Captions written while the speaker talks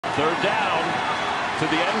Third down to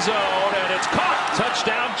the end zone, and it's caught.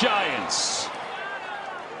 Touchdown, Giants.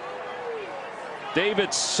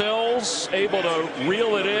 David Sills able to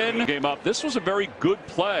reel it in. Game up. This was a very good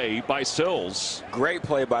play by Sills. Great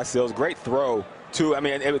play by Sills. Great throw, too. I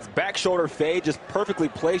mean, it was back shoulder fade, just perfectly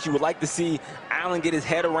placed. You would like to see Allen get his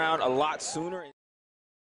head around a lot sooner.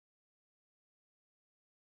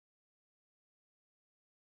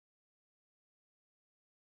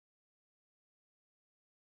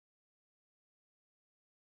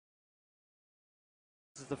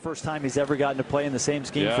 This is the first time he's ever gotten to play in the same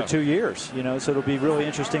scheme for 2 years, you know, so it'll be really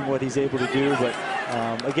interesting what he's able to do. But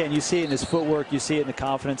again, you see it in his footwork, you see it in the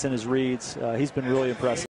confidence in his reads. He's been really impressive.